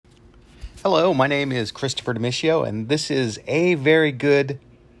Hello, my name is Christopher Demiscio, and this is a very good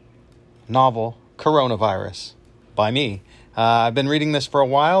novel, Coronavirus, by me. I've been reading this for a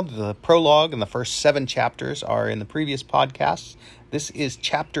while. The prologue and the first 7 chapters are in the previous podcasts. This is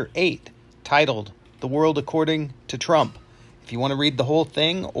Chapter 8, titled The World According to Trump. If you want to read the whole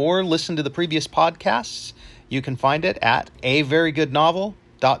thing or listen to the previous podcasts, you can find it at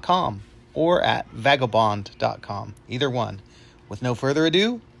averygoodnovel.com or at vagabond.com, either one. With no further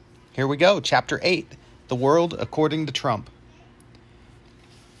ado, here we go, Chapter 8, The World According to Trump.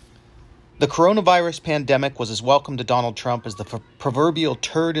 The coronavirus pandemic was as welcome to Donald Trump as the proverbial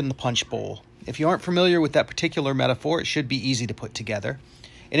turd in the punch bowl. If you aren't familiar with that particular metaphor, it should be easy to put together.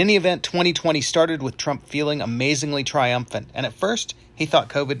 In any event, 2020 started with Trump feeling amazingly triumphant, and at first, he thought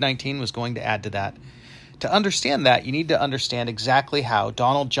COVID-19 was going to add to that. To understand that, you need to understand exactly how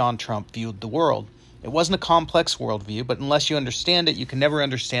Donald John Trump viewed the world. It wasn't a complex worldview, but unless you understand it, you can never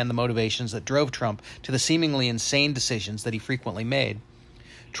understand the motivations that drove Trump to the seemingly insane decisions that he frequently made.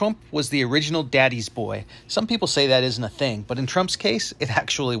 Trump was the original daddy's boy. Some people say that isn't a thing, but in Trump's case, it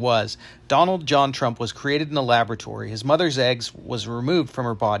actually was. Donald John Trump was created in a laboratory. His mother's eggs was removed from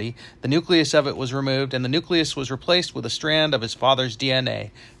her body, the nucleus of it was removed, and the nucleus was replaced with a strand of his father's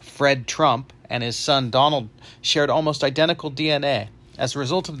DNA. Fred Trump and his son Donald shared almost identical DNA. As a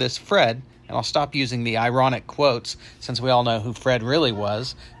result of this, Fred, and I'll stop using the ironic quotes since we all know who Fred really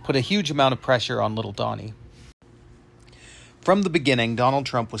was, put a huge amount of pressure on little Donnie. From the beginning, Donald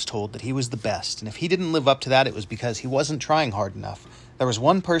Trump was told that he was the best, and if he didn't live up to that, it was because he wasn't trying hard enough. There was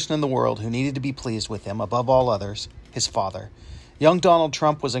one person in the world who needed to be pleased with him above all others, his father. Young Donald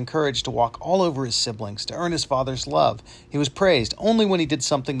Trump was encouraged to walk all over his siblings to earn his father's love. He was praised only when he did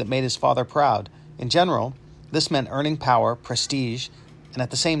something that made his father proud. In general, this meant earning power, prestige, and at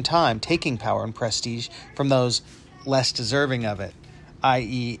the same time taking power and prestige from those less deserving of it,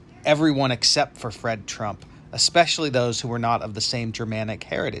 i.e. everyone except for Fred Trump, especially those who were not of the same Germanic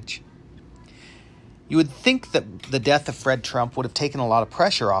heritage. You would think that the death of Fred Trump would have taken a lot of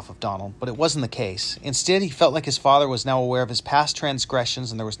pressure off of Donald, but it wasn't the case. Instead, he felt like his father was now aware of his past transgressions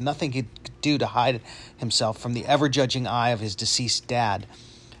and there was nothing he could do to hide himself from the ever-judging eye of his deceased dad.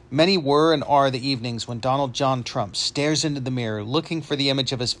 Many were and are the evenings when Donald John Trump stares into the mirror, looking for the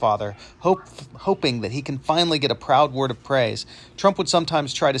image of his father, hoping that he can finally get a proud word of praise. Trump would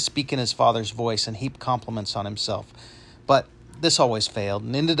sometimes try to speak in his father's voice and heap compliments on himself. But this always failed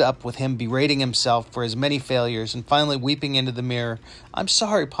and ended up with him berating himself for his many failures and finally weeping into the mirror. "I'm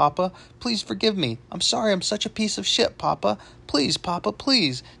sorry, Papa. Please forgive me. I'm sorry I'm such a piece of shit, Papa. Please, Papa,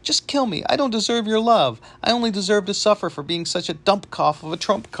 please. Just kill me. I don't deserve your love. I only deserve to suffer for being such a dump cough of a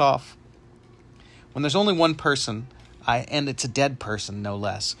Trump cough." When there's only one person, and it's a dead person, no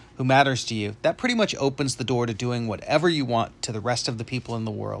less, who matters to you, that pretty much opens the door to doing whatever you want to the rest of the people in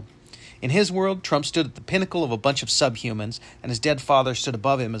the world. In his world, Trump stood at the pinnacle of a bunch of subhumans, and his dead father stood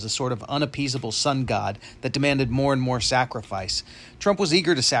above him as a sort of unappeasable sun god that demanded more and more sacrifice. Trump was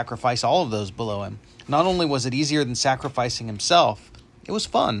eager to sacrifice all of those below him. Not only was it easier than sacrificing himself, it was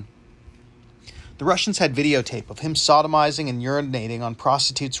fun. The Russians had videotape of him sodomizing and urinating on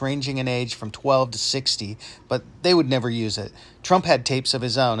prostitutes ranging in age from 12 to 60, but they would never use it. Trump had tapes of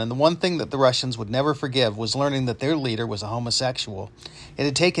his own, and the one thing that the Russians would never forgive was learning that their leader was a homosexual. It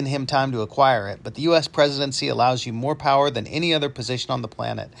had taken him time to acquire it, but the U.S. presidency allows you more power than any other position on the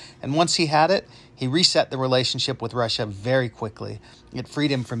planet, and once he had it, he reset the relationship with Russia very quickly. It freed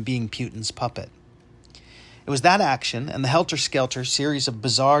him from being Putin's puppet. It was that action and the helter-skelter series of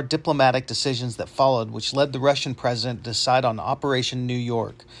bizarre diplomatic decisions that followed which led the Russian president to decide on Operation New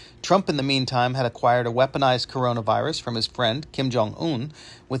York. Trump, in the meantime, had acquired a weaponized coronavirus from his friend, Kim Jong-un,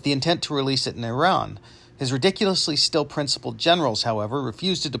 with the intent to release it in Iran. His ridiculously still principled generals, however,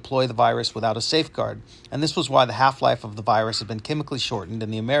 refused to deploy the virus without a safeguard, and this was why the half-life of the virus had been chemically shortened in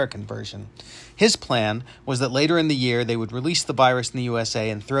the American version. His plan was that later in the year they would release the virus in the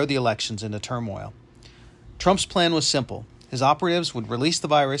USA and throw the elections into turmoil. Trump's plan was simple. His operatives would release the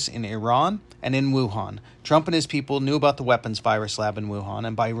virus in Iran and in Wuhan. Trump and his people knew about the weapons virus lab in Wuhan,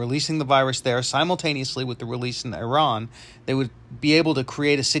 and by releasing the virus there simultaneously with the release in Iran, they would be able to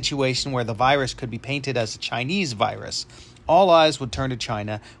create a situation where the virus could be painted as a Chinese virus. All eyes would turn to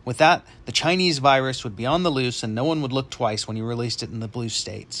China. With that, the Chinese virus would be on the loose, and no one would look twice when he released it in the blue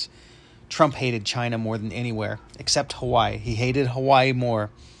states. Trump hated China more than anywhere, except Hawaii. He hated Hawaii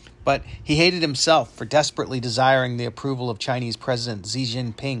more. But he hated himself for desperately desiring the approval of Chinese President Xi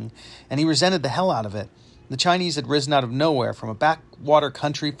Jinping, and he resented the hell out of it. The Chinese had risen out of nowhere from a backwater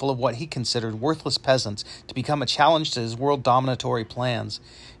country full of what he considered worthless peasants to become a challenge to his world dominatory plans.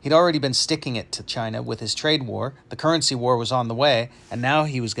 He'd already been sticking it to China with his trade war, the currency war was on the way, and now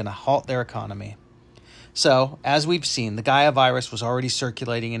he was going to halt their economy. So, as we've seen, the Gaia virus was already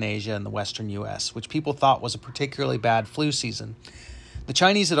circulating in Asia and the western U.S., which people thought was a particularly bad flu season. The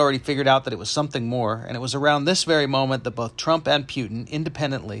Chinese had already figured out that it was something more, and it was around this very moment that both Trump and Putin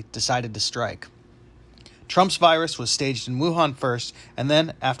independently decided to strike. Trump's virus was staged in Wuhan first, and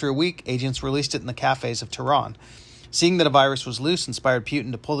then, after a week, agents released it in the cafes of Tehran. Seeing that a virus was loose inspired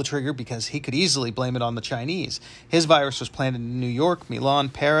Putin to pull the trigger because he could easily blame it on the Chinese. His virus was planted in New York, Milan,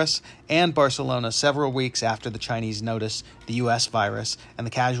 Paris, and Barcelona several weeks after the Chinese noticed the U.S. virus, and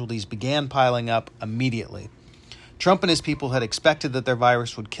the casualties began piling up immediately. Trump and his people had expected that their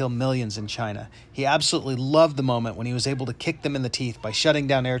virus would kill millions in China. He absolutely loved the moment when he was able to kick them in the teeth by shutting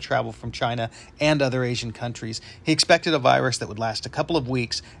down air travel from China and other Asian countries. He expected a virus that would last a couple of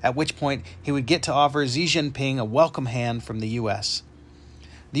weeks, at which point he would get to offer Xi Jinping a welcome hand from the U.S.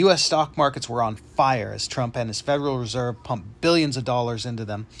 The U.S. stock markets were on fire as Trump and his Federal Reserve pumped billions of dollars into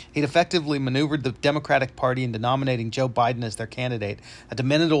them. He'd effectively maneuvered the Democratic Party into nominating Joe Biden as their candidate, a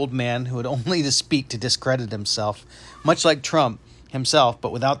demented old man who had only to speak to discredit himself. Much like Trump himself,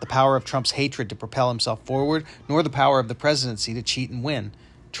 but without the power of Trump's hatred to propel himself forward, nor the power of the presidency to cheat and win.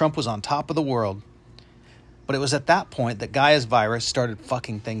 Trump was on top of the world. But it was at that point that Gaia's virus started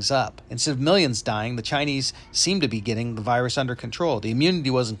fucking things up. Instead of millions dying, the Chinese seemed to be getting the virus under control. The immunity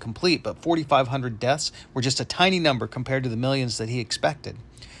wasn't complete, but 4,500 deaths were just a tiny number compared to the millions that he expected.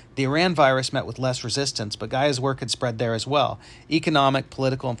 The Iran virus met with less resistance, but Gaia's work had spread there as well. Economic,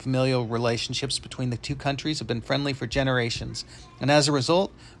 political, and familial relationships between the two countries have been friendly for generations, and as a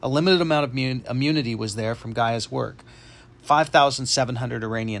result, a limited amount of immunity was there from Gaia's work. 5,700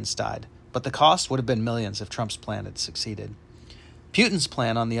 Iranians died. But the cost would have been millions if Trump's plan had succeeded. Putin's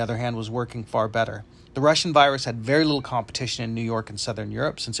plan, on the other hand, was working far better. The Russian virus had very little competition in New York and Southern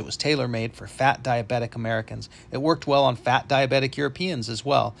Europe since it was tailor-made for fat diabetic Americans. It worked well on fat diabetic Europeans as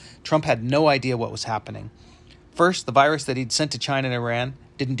well. Trump had no idea what was happening. First, the virus that he'd sent to China and Iran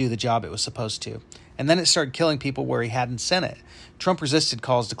didn't do the job it was supposed to. And then it started killing people where he hadn't sent it. Trump resisted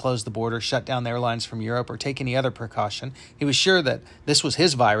calls to close the border, shut down the airlines from Europe, or take any other precaution. He was sure that this was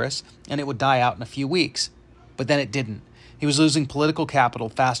his virus, and it would die out in a few weeks. But then it didn't. He was losing political capital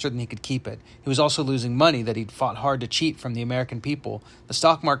faster than he could keep it. He was also losing money that he'd fought hard to cheat from the American people. The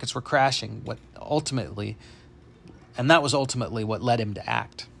stock markets were crashing, that was ultimately what led him to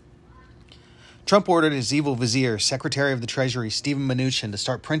act. Trump ordered his evil vizier, Secretary of the Treasury Steven Mnuchin, to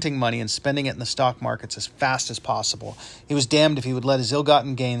start printing money and spending it in the stock markets as fast as possible. He was damned if he would let his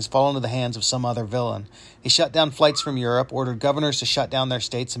ill-gotten gains fall into the hands of some other villain. He shut down flights from Europe, ordered governors to shut down their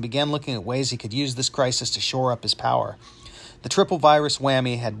states, and began looking at ways he could use this crisis to shore up his power. The triple virus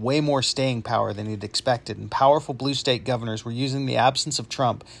whammy had way more staying power than he'd expected, and powerful blue state governors were using the absence of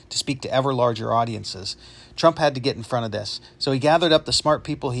Trump to speak to ever larger audiences. Trump had to get in front of this, so he gathered up the smart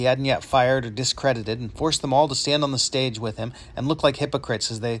people he hadn't yet fired or discredited and forced them all to stand on the stage with him and look like hypocrites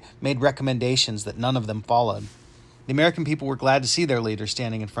as they made recommendations that none of them followed. The American people were glad to see their leader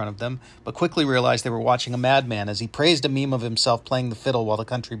standing in front of them, but quickly realized they were watching a madman as he praised a meme of himself playing the fiddle while the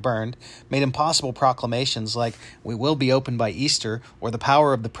country burned, made impossible proclamations like, "We will be open by Easter," or "The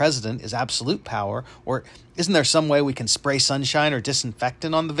power of the president is absolute power," or "Isn't there some way we can spray sunshine or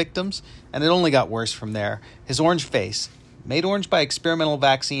disinfectant on the victims?" And it only got worse from there. His orange face, made orange by experimental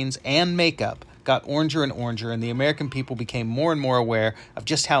vaccines and makeup, got oranger and oranger, and the American people became more and more aware of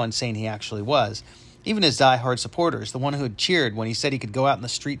just how insane he actually was. Even his die-hard supporters, the one who had cheered when he said he could go out in the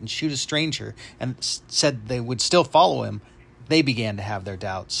street and shoot a stranger and said they would still follow him, they began to have their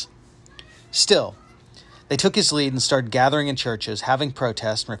doubts. Still, they took his lead and started gathering in churches, having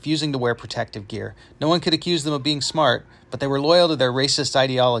protests, and refusing to wear protective gear. No one could accuse them of being smart, but they were loyal to their racist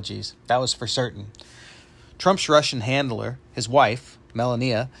ideologies. That was for certain. Trump's Russian handler, his wife,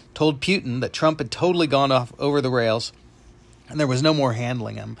 Melania, told Putin that Trump had totally gone off over the rails and there was no more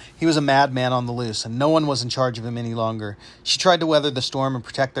handling him. He was a madman on the loose, and no one was in charge of him any longer. She tried to weather the storm and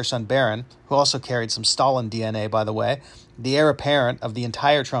protect their son Barron, who also carried some Stalin DNA, by the way, the heir apparent of the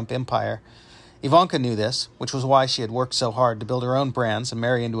entire Trump empire. Ivanka knew this, which was why she had worked so hard to build her own brands and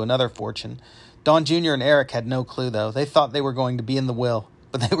marry into another fortune. Don Jr. and Eric had no clue, though. They thought they were going to be in the will,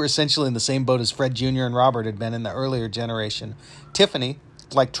 but they were essentially in the same boat as Fred Jr. and Robert had been in the earlier generation. Tiffany,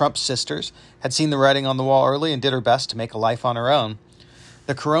 like Trump's sisters, had seen the writing on the wall early and did her best to make a life on her own.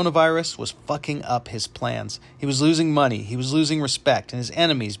 The coronavirus was fucking up his plans. He was losing money, he was losing respect, and his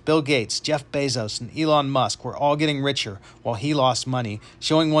enemies, Bill Gates, Jeff Bezos, and Elon Musk, were all getting richer while he lost money,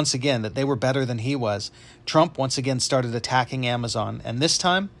 showing once again that they were better than he was. Trump once again started attacking Amazon, and this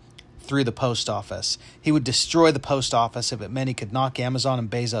time, through the post office. He would destroy the post office if it meant he could knock Amazon and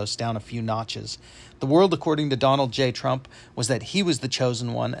Bezos down a few notches. The world, according to Donald J. Trump, was that he was the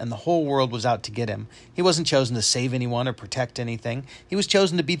chosen one and the whole world was out to get him. He wasn't chosen to save anyone or protect anything. He was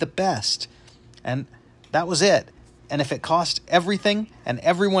chosen to be the best. And that was it. And if it cost everything and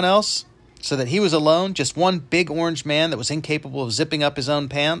everyone else so that he was alone, just one big orange man that was incapable of zipping up his own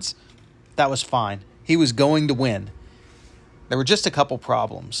pants, that was fine. He was going to win. There were just a couple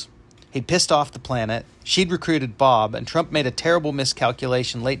problems. He'd pissed off the planet, she'd recruited Bob, and Trump made a terrible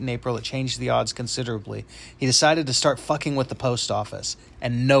miscalculation late in April that changed the odds considerably. He decided to start fucking with the post office,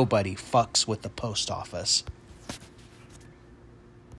 and nobody fucks with the post office.